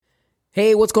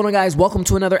Hey, what's going on, guys? Welcome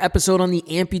to another episode on the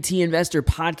Amputee Investor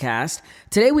Podcast.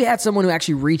 Today, we had someone who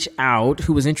actually reached out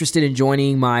who was interested in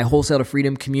joining my Wholesale to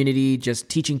Freedom community, just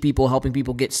teaching people, helping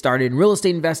people get started in real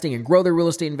estate investing and grow their real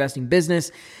estate investing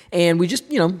business. And we just,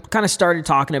 kind of started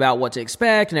talking about what to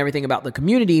expect and everything about the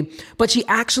community. But she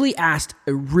actually asked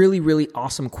a really, really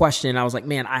awesome question. I was like,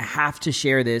 man, I have to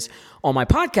share this on my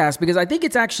podcast because I think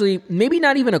it's actually maybe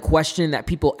not even a question that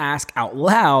people ask out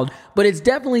loud, but it's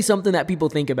definitely something that people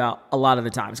think about a lot of the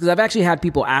times. Because I've actually had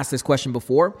people ask this question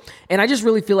before, and I just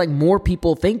really feel like more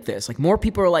people think this. Like more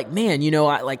people are like, man,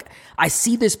 I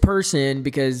see this person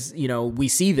because, we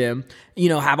see them,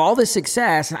 have all this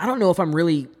success, and I don't know if I'm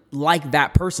really like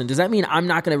that person. Does that mean I'm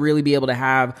not going to really be able to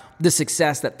have the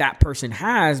success that that person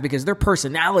has because their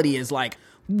personality is like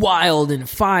wild and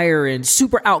fire and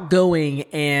super outgoing,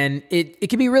 and it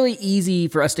can be really easy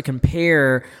for us to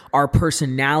compare our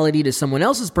personality to someone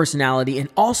else's personality and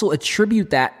also attribute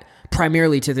that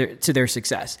primarily to their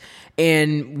success.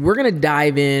 And we're going to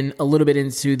dive in a little bit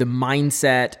into the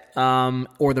mindset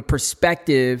or the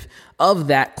perspective of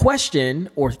that question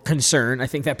or concern I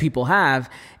think that people have,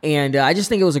 and I just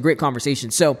think it was a great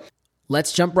conversation. So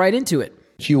let's jump right into it.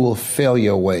 You will fail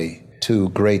your way to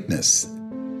greatness.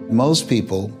 Most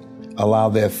people allow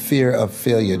their fear of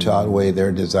failure to outweigh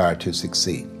their desire to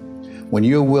succeed. When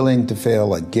you're willing to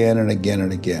fail again and again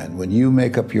and again, when you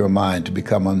make up your mind to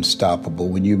become unstoppable,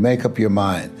 when you make up your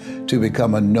mind to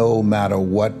become a no matter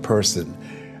what person,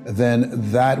 then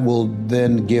that will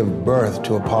then give birth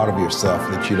to a part of yourself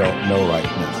that you don't know right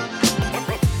now.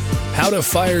 How to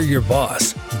fire your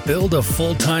boss, build a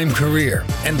full-time career,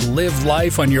 and live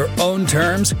life on your own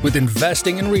terms with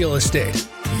investing in real estate.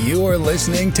 You are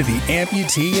listening to the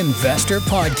Amputee Investor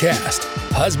Podcast.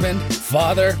 Husband,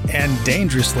 father, and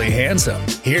dangerously handsome.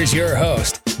 Here's your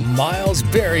host, Miles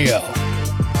Barrio.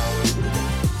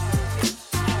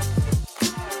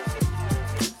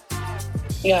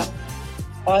 Yeah,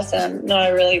 awesome. No, I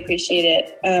really appreciate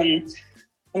it.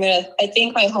 I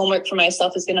think my homework for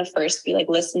myself is gonna first be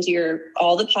listen to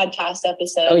all the podcast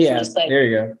episodes. Oh yeah, just, there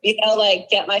you go.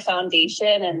 Get my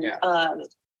foundation and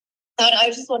I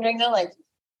was just wondering though,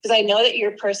 because I know that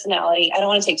your personality, I don't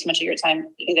want to take too much of your time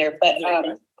either, but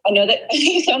I know that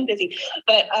you sound busy,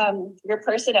 but your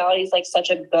personality is such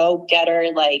a go-getter,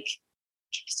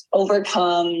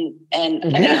 overcome and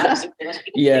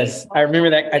Yes, I remember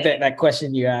that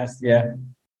question you asked. Yeah.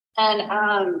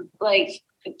 And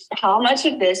how much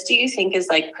of this do you think is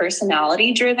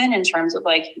personality driven in terms of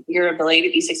your ability to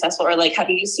be successful, or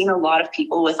have you seen a lot of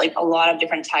people with a lot of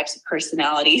different types of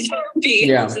personalities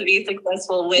be able to be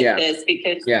successful with this?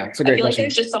 Because it's a great I feel question.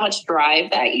 there's just so much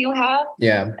drive that you have.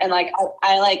 Yeah. And I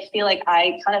feel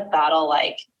I kind of battle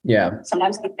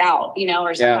sometimes I doubt,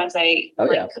 or sometimes could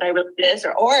I really do this?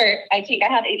 Or I think I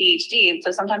have ADHD. And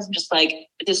so sometimes I'm just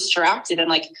distracted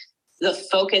and the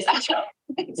focus.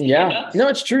 Yeah, no,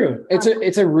 it's true.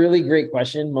 It's a really great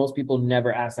question. Most people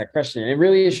never ask that question. It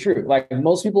really is true.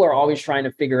 Most people are always trying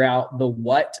to figure out the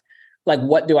what,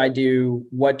 what do I do?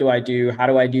 What do I do? How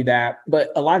do I do that? But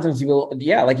a lot of times people,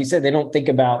 like you said, they don't think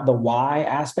about the why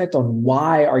aspect on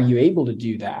why are you able to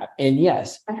do that? And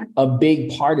yes, a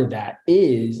big part of that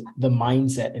is the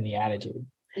mindset and the attitude.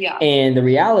 Yeah. And the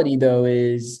reality though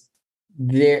is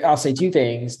I'll say two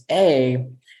things.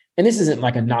 And this isn't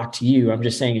a knock to you. I'm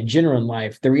just saying in general in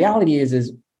life, the reality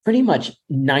is pretty much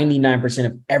 99%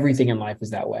 of everything in life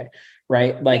is that way,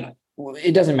 right?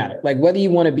 It doesn't matter. Whether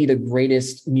you want to be the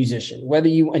greatest musician,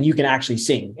 and you can actually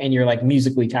sing and you're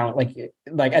musically talented,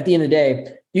 at the end of the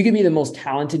day, you can be the most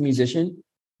talented musician,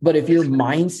 but if your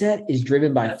mindset is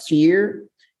driven by fear,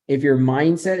 if your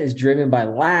mindset is driven by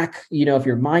lack, if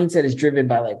your mindset is driven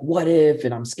by what if,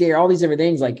 and I'm scared, all these different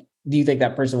things, do you think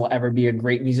that person will ever be a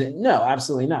great musician? No,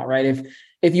 absolutely not. Right.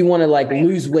 If you want to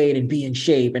lose weight and be in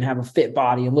shape and have a fit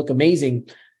body and look amazing,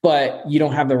 but you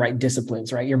don't have the right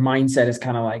disciplines, right? Your mindset is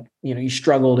kind of you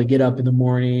struggle to get up in the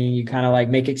morning. You kind of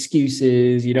make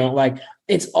excuses. You don't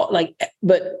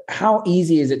but how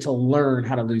easy is it to learn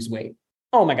how to lose weight?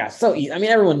 Oh my gosh, so easy. I mean,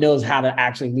 everyone knows how to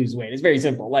actually lose weight. It's very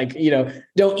simple.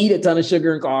 Don't eat a ton of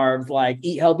sugar and carbs,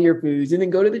 eat healthier foods and then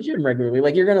go to the gym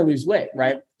regularly. You're going to lose weight,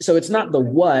 right? So it's not the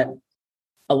what.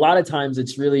 A lot of times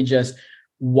it's really just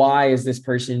why is this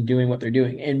person doing what they're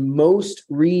doing? And most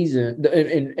of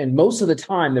the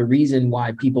time, the reason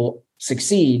why people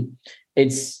succeed,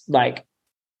 it's at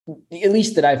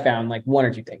least that I found one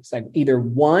or two things. Either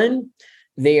one,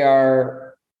 they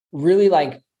are really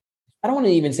I don't want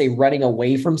to even say running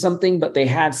away from something, but they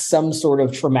had some sort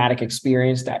of traumatic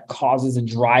experience that causes and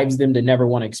drives them to never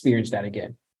want to experience that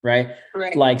again. right?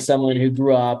 Right. Like someone who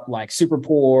grew up like super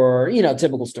poor,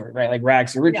 typical story, right? Like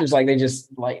rags to riches, like they just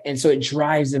like, and so it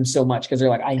drives them so much because they're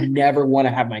like, I never want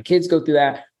to have my kids go through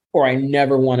that, or I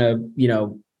never want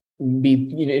to,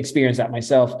 experience that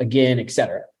myself again, et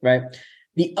cetera, right?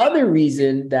 The other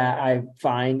reason that I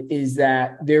find is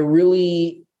that they're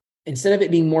really, instead of it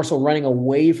being more so running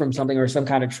away from something or some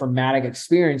kind of traumatic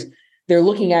experience, they're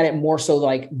looking at it more so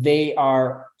like they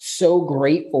are so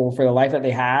grateful for the life that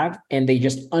they have, and they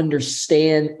just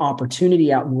understand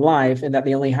opportunity out in life and that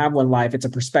they only have one life. It's a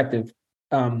perspective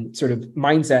sort of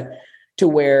mindset to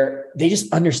where they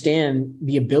just understand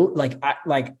the ability,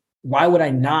 why would I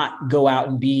not go out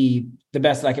and be the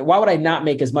best that I can? Why would I not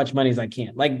make as much money as I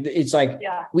can? Like, it's like,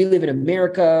 we live in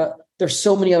America. There's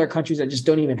so many other countries that just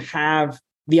don't even have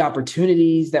the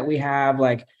opportunities that we have.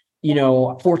 Like,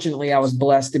 fortunately, I was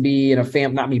blessed to be in a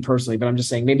family, not me personally, but I'm just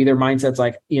saying maybe their mindset's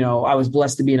like, I was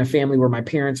blessed to be in a family where my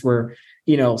parents were,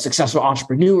 successful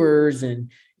entrepreneurs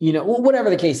and, whatever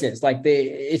the case is. Like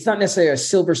it's not necessarily a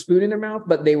silver spoon in their mouth,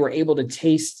 but they were able to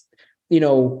taste,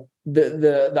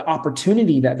 the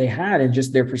opportunity that they had, and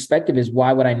just their perspective is,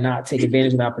 why would I not take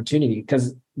advantage of the opportunity?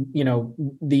 Because,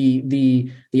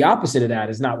 the opposite of that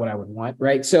is not what I would want.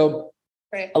 Right. So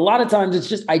a lot of times it's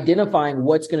just identifying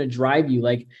what's going to drive you,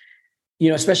 like,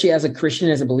 especially as a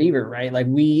Christian, as a believer, right? Like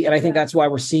and I think that's why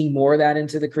we're seeing more of that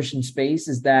into the Christian space,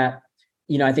 is that,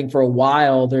 I think for a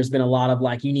while there's been a lot of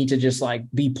like, you need to just like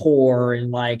be poor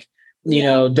and like,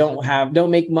 don't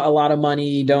make a lot of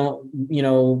money. Don't,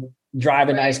 drive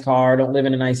a nice car, don't live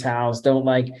in a nice house, don't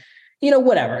like,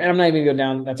 whatever. And I'm not even going to go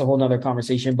down, that's a whole nother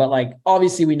conversation, but like,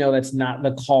 obviously we know that's not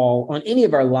the call on any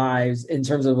of our lives in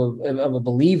terms of a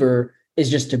believer, is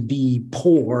just to be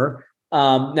poor.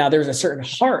 Now there's a certain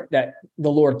heart that the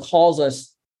Lord calls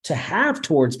us to have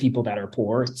towards people that are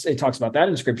poor. It talks about that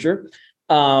in scripture.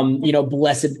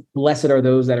 Blessed are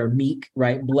those that are meek,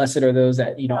 right? Blessed are those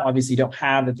that, obviously don't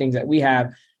have the things that we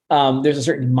have. There's a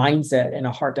certain mindset and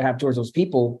a heart to have towards those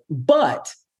people.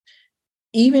 But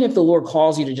even if the Lord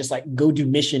calls you to just like go do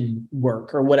mission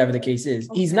work or whatever the case is,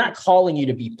 he's not calling you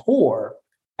to be poor,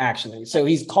 actually. So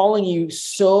he's calling you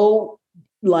so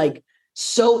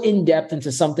in depth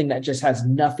into something that just has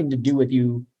nothing to do with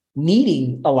you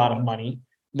needing a lot of money,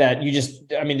 that you just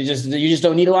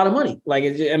don't need a lot of money. Like,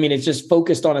 it's just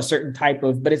focused on a certain type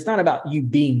of, but it's not about you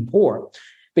being poor,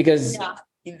 because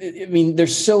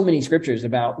there's so many scriptures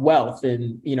about wealth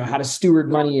and, how to steward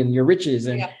money and your riches.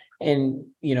 And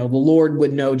the Lord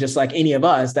would know, just like any of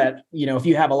us, that, if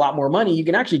you have a lot more money, you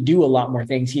can actually do a lot more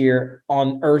things here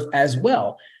on earth as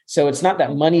well. So it's not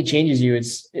that money changes you.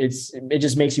 It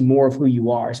just makes you more of who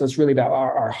you are. So it's really about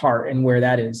our heart and where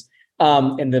that is.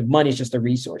 And the money is just a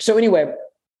resource. So anyway,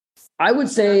 I would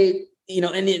say,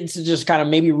 and it's just kind of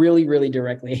maybe really, really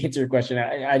directly answer your question.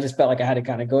 I just felt like I had to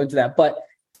kind of go into that, but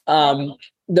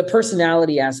the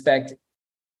personality aspect,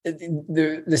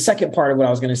 the second part of what I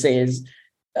was going to say is,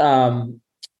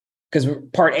 because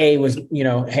part A was,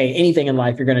 hey, anything in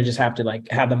life, you're going to just have to like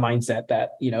have the mindset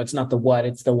that, it's not the what,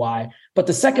 it's the why. But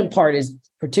the second part is,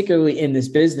 particularly in this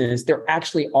business, there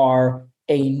actually are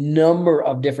a number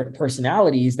of different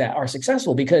personalities that are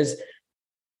successful, because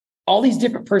all these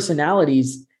different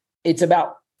personalities, it's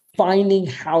about finding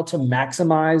how to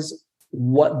maximize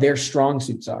what their strong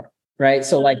suits are. Right.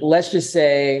 So like, let's just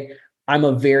say I'm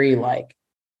a very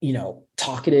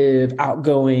talkative,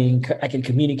 outgoing, I can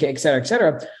communicate, et cetera, et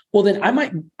cetera. Well, then I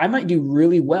might do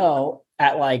really well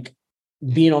at like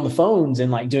being on the phones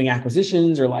and like doing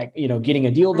acquisitions, or like, getting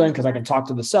a deal done because I can talk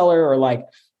to the seller, or like,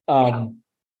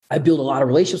 I build a lot of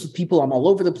relationships with people. I'm all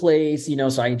over the place,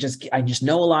 so I just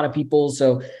know a lot of people.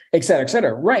 So et cetera, et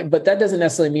cetera. Right. But that doesn't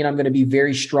necessarily mean I'm going to be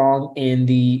very strong in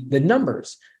the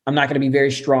numbers. I'm not going to be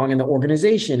very strong in the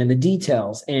organization and the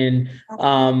details and,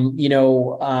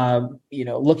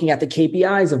 looking at the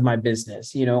KPIs of my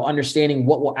business, understanding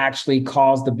what will actually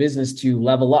cause the business to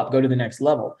level up, go to the next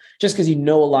level. Just because you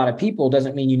know a lot of people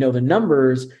doesn't mean you know the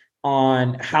numbers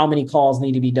on how many calls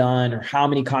need to be done or how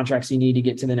many contracts you need to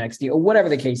get to the next deal, or whatever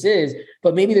the case is.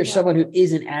 But maybe there's someone who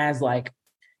isn't as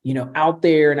out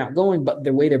there and outgoing, but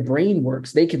the way their brain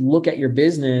works, they can look at your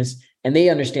business and they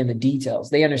understand the details.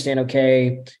 They understand,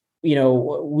 okay,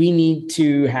 we need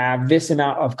to have this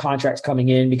amount of contracts coming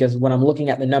in, because when I'm looking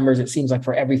at the numbers, it seems like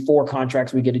for every 4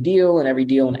 contracts, we get a deal, and every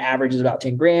deal on average is about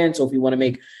 10 grand. So if we want to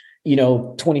make,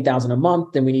 20,000 a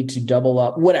month, then we need to double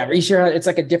up, whatever. You sure it's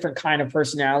like a different kind of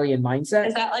personality and mindset.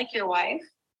 Is that like your wife?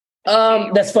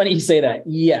 That's funny you say that.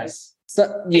 Yes.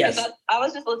 So, yes. I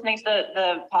was just listening to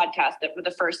the podcast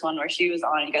the first one where she was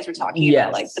on. You guys were talking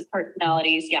about like the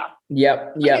personalities. Yeah.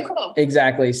 Yep. Okay, cool.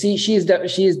 Exactly. See, she is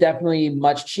definitely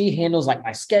she handles like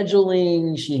my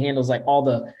scheduling. She handles like all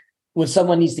the, when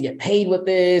someone needs to get paid with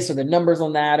this or the numbers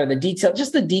on that or the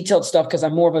detailed stuff. Cause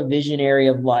I'm more of a visionary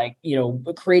of like,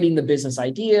 creating the business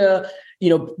idea,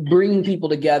 bringing people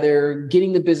together,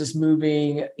 getting the business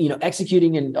moving,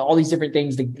 executing and all these different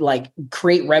things to like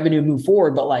create revenue, move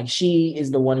forward. But like, she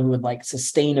is the one who would like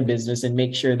sustain a business and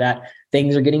make sure that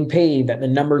things are getting paid, that the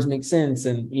numbers make sense.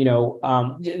 And,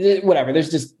 whatever,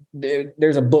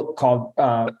 there's a book called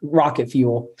Rocket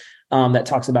Fuel that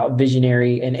talks about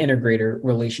visionary and integrator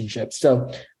relationships.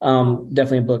 So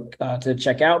definitely a book to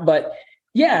check out. But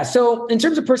yeah, so in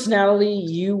terms of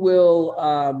personality,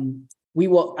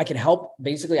 I can help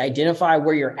basically identify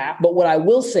where you're at. But what I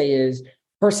will say is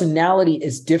personality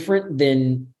is different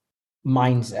than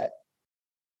mindset.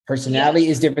 Personality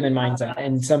is different than mindset.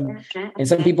 And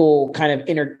some people kind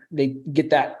of they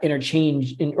get that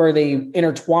interchange or they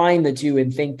intertwine the two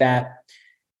and think that,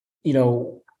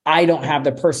 I don't have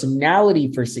the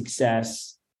personality for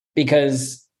success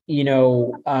because,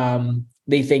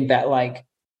 they think that like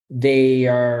they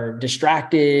are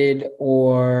distracted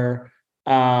or,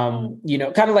 kind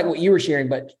of like what you were sharing,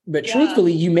 but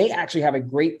truthfully, you may actually have a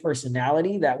great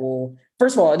personality that will,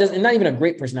 first of all, not even a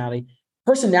great personality.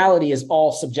 Personality is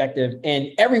all subjective and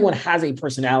everyone has a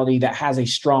personality that has a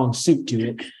strong suit to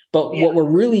it. But what we're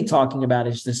really talking about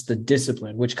is just the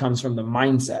discipline, which comes from the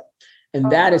mindset. And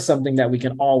that is something that we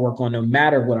can all work on no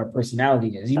matter what our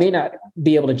personality is. You may not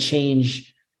be able to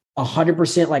change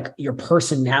 100% like your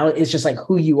personality. It's just like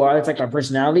who you are. It's like our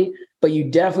personality, but you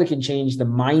definitely can change the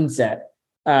mindset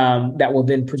that will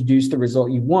then produce the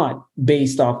result you want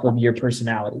based off of your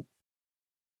personality.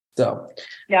 So,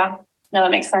 yeah, no,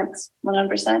 that makes sense.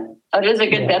 100%. It is a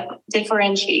good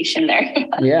differentiation there.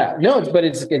 Yeah, no, but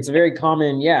it's very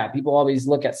common. Yeah. People always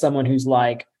look at someone who's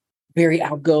like very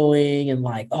outgoing and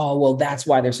like, oh, well, that's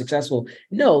why they're successful.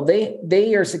 No,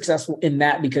 they are successful in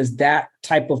that because that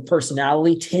type of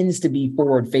personality tends to be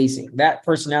forward facing. That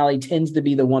personality tends to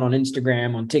be the one on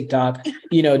Instagram, on TikTok,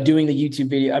 doing the YouTube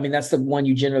video. I mean, that's the one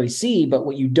you generally see, but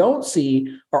what you don't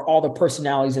see are all the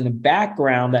personalities in the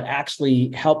background that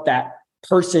actually help that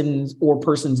person's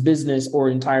business or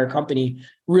entire company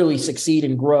really succeed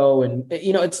and grow. And,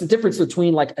 it's the difference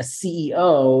between like a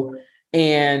CEO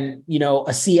and,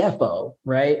 a CFO,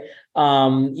 right?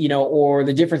 Or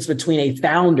the difference between a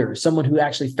founder, someone who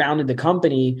actually founded the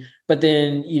company, but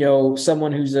then,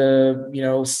 someone who's a,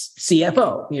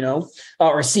 CFO,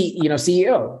 or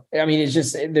CEO. I mean, it's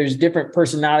just, there's different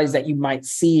personalities that you might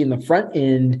see in the front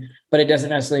end, but it doesn't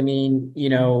necessarily mean,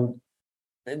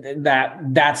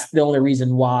 that's the only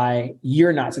reason why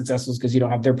you're not successful is because you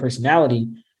don't have their personality.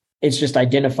 It's just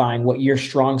identifying what your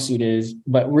strong suit is,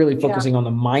 but really focusing on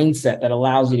the mindset that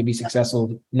allows you to be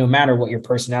successful no matter what your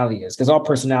personality is, because all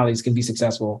personalities can be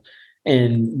successful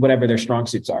in whatever their strong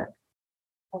suits are.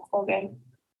 Okay.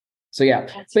 So yeah,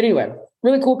 but anyway,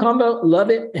 really cool combo.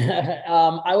 Love it.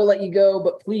 I will let you go,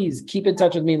 but please keep in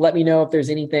touch with me. Let me know if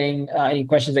there's anything, any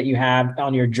questions that you have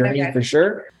on your journey for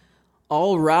sure.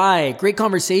 All right. Great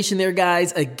conversation there,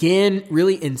 guys. Again,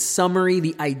 really in summary,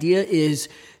 the idea is,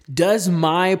 does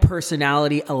my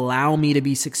personality allow me to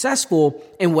be successful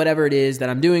in whatever it is that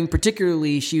I'm doing?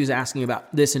 Particularly, she was asking about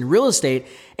this in real estate.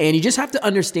 And you just have to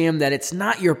understand that it's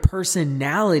not your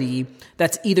personality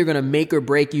that's either going to make or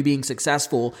break you being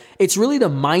successful. It's really the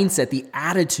mindset, the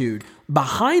attitude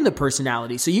behind the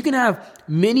personality. So you can have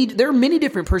there are many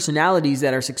different personalities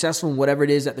that are successful in whatever it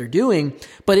is that they're doing,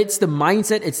 but it's the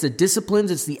mindset, it's the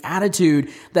disciplines, it's the attitude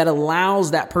that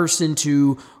allows that person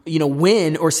to,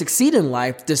 win or succeed in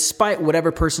life despite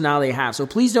whatever personality they have. So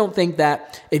please don't think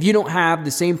that if you don't have the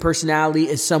same personality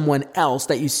as someone else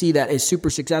that you see that is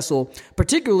super successful,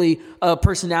 particularly a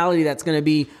personality that's going to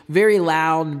be very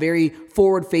loud and very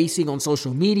forward-facing on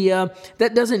social media,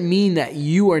 that doesn't mean that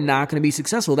you are not going to be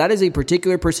successful. That is a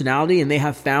particular personality, and they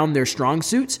have found their strong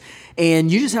suits.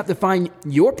 And you just have to find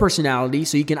your personality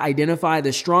so you can identify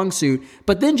the strong suit,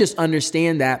 but then just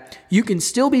understand that you can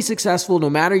still be successful no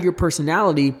matter your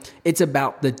personality. It's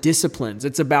about the disciplines.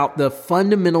 It's about the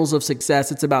fundamentals of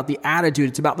success. It's about the attitude.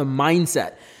 It's about the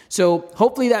mindset. So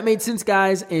hopefully that made sense,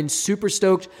 guys, and super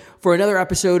stoked for another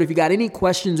episode. If you got any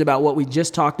questions about what we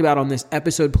just talked about on this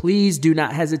episode, please do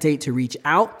not hesitate to reach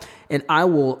out, and I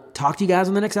will talk to you guys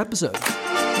on the next episode.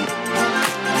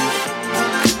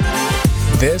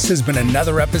 This has been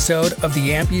another episode of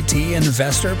the Amputee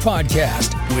Investor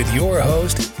Podcast with your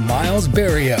host, Miles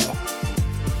Barrio.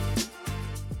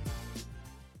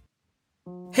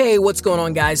 Hey, what's going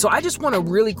on, guys? So I just want to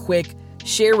really quick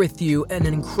share with you an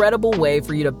incredible way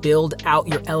for you to build out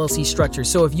your LLC structure.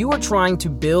 So if you are trying to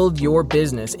build your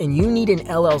business and you need an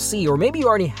LLC, or maybe you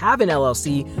already have an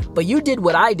LLC, but you did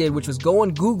what I did, which was go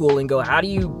on Google and go, how do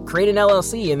you create an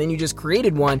LLC? And then you just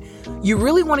created one. You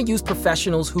really want to use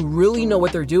professionals who really know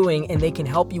what they're doing and they can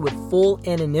help you with full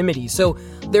anonymity. So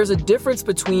there's a difference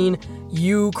between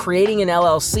you creating an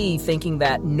LLC thinking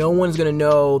that no one's going to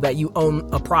know that you own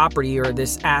a property or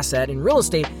this asset in real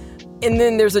estate. And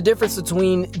then there's a difference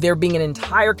between there being an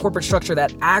entire corporate structure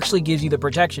that actually gives you the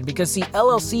protection. Because see,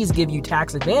 LLCs give you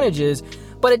tax advantages,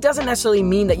 but it doesn't necessarily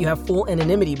mean that you have full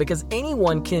anonymity, because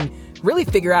anyone can really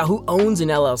figure out who owns an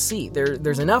LLC.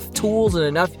 There's enough tools and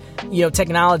enough,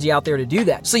 technology out there to do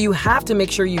that. So you have to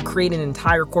make sure you create an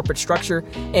entire corporate structure.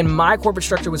 And my corporate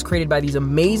structure was created by these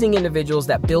amazing individuals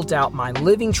that built out my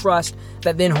living trust,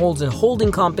 that then holds a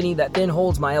holding company, that then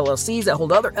holds my LLCs, that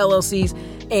hold other LLCs.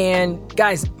 And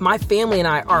guys, my family and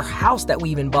I, our house that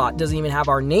we even bought doesn't even have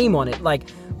our name on it. Like,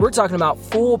 we're talking about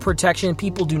full protection.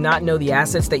 People do not know the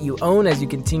assets that you own as you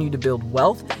continue to build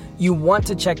wealth. You want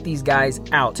to check these guys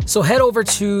out. So head over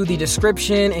to the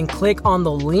description and click on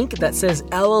the link that says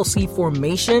LLC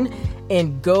formation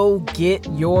and go get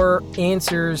your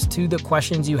answers to the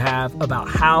questions you have about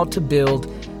how to build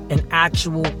an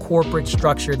actual corporate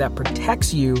structure that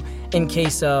protects you in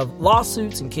case of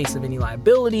lawsuits, in case of any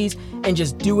liabilities, and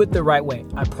just do it the right way.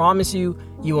 I promise you,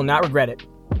 you will not regret it.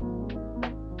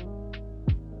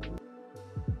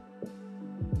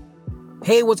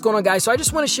 Hey, what's going on, guys? So I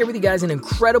just want to share with you guys an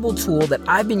incredible tool that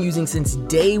I've been using since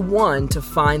day one to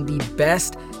find the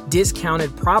best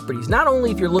discounted properties. Not only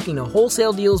if you're looking to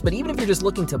wholesale deals, but even if you're just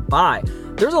looking to buy.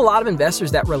 There's a lot of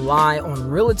investors that rely on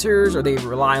realtors, or they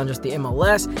rely on just the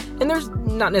MLS, and there's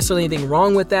not necessarily anything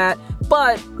wrong with that,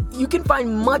 but you can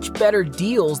find much better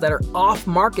deals that are off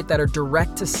market, that are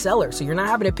direct to seller. So you're not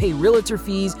having to pay realtor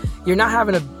fees. You're not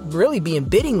having to really be in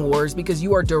bidding wars because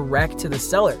you are direct to the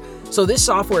seller. So this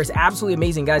software is absolutely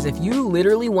amazing, guys. If you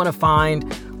literally want to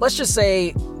find, let's just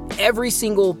say, every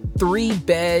single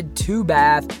 3-bed,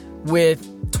 2-bath with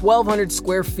 1,200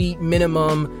 square feet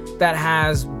minimum that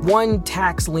has one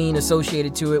tax lien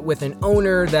associated to it, with an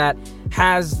owner that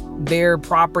has their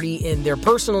property in their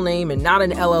personal name and not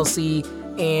an LLC,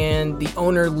 and the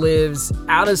owner lives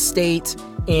out of state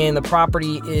and the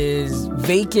property is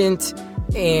vacant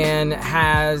and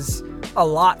has a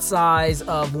lot size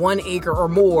of 1 acre or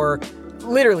more,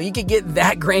 literally, you can get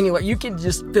that granular. You can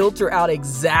just filter out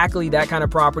exactly that kind of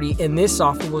property, and this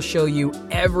software will show you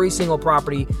every single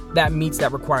property that meets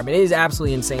that requirement. It is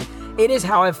absolutely insane. It is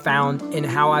how I've found and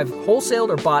how I've wholesaled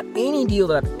or bought any deal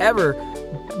that I've ever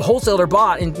wholesaled or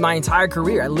bought in my entire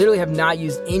career. I literally have not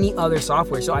used any other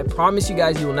software. So I promise you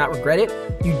guys, you will not regret it.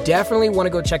 You definitely want to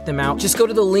go check them out. Just go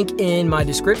to the link in my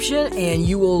description and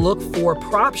you will look for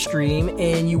PropStream,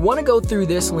 and you want to go through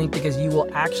this link because you will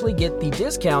actually get the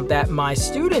discount that my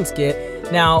students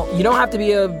get. Now, you don't have to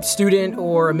be a student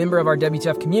or a member of our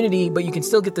WTF community, but you can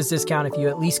still get this discount if you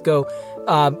at least go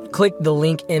click the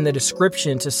link in the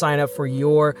description to sign up for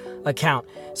your account.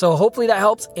 So hopefully that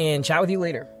helps, and chat with you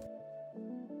later.